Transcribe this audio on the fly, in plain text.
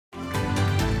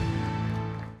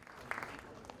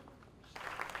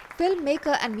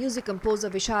Filmmaker and music composer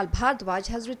Vishal Bhardwaj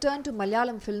has returned to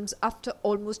Malayalam films after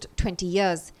almost 20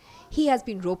 years. He has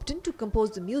been roped in to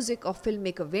compose the music of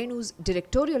filmmaker Venu's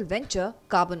directorial venture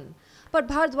Carbon. But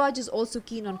Bhardwaj is also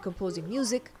keen on composing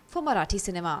music for Marathi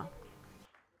cinema.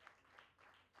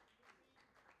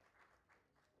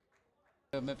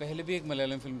 मैं पहले भी एक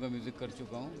Malayalam film का music कर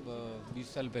चुका हूँ,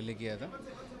 20 साल पहले किया था।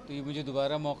 तो ये मुझे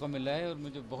दोबारा मौका मिला है और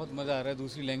मुझे बहुत मज़ा आ रहा है।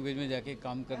 दूसरी लैंग्वेज में जाके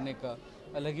काम करने का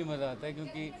अलग ही मज़ा आता है,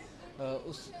 क्योंकि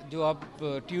उस जो आप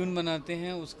ट्यून बनाते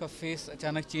हैं उसका फेस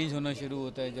अचानक चेंज होना शुरू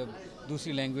होता है जब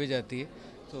दूसरी लैंग्वेज आती है।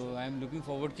 तो आई एम लुकिंग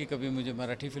फॉरवर्ड कि कभी मुझे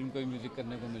मराठी फिल्म का भी म्यूज़िक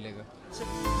करने को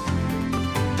मिलेगा।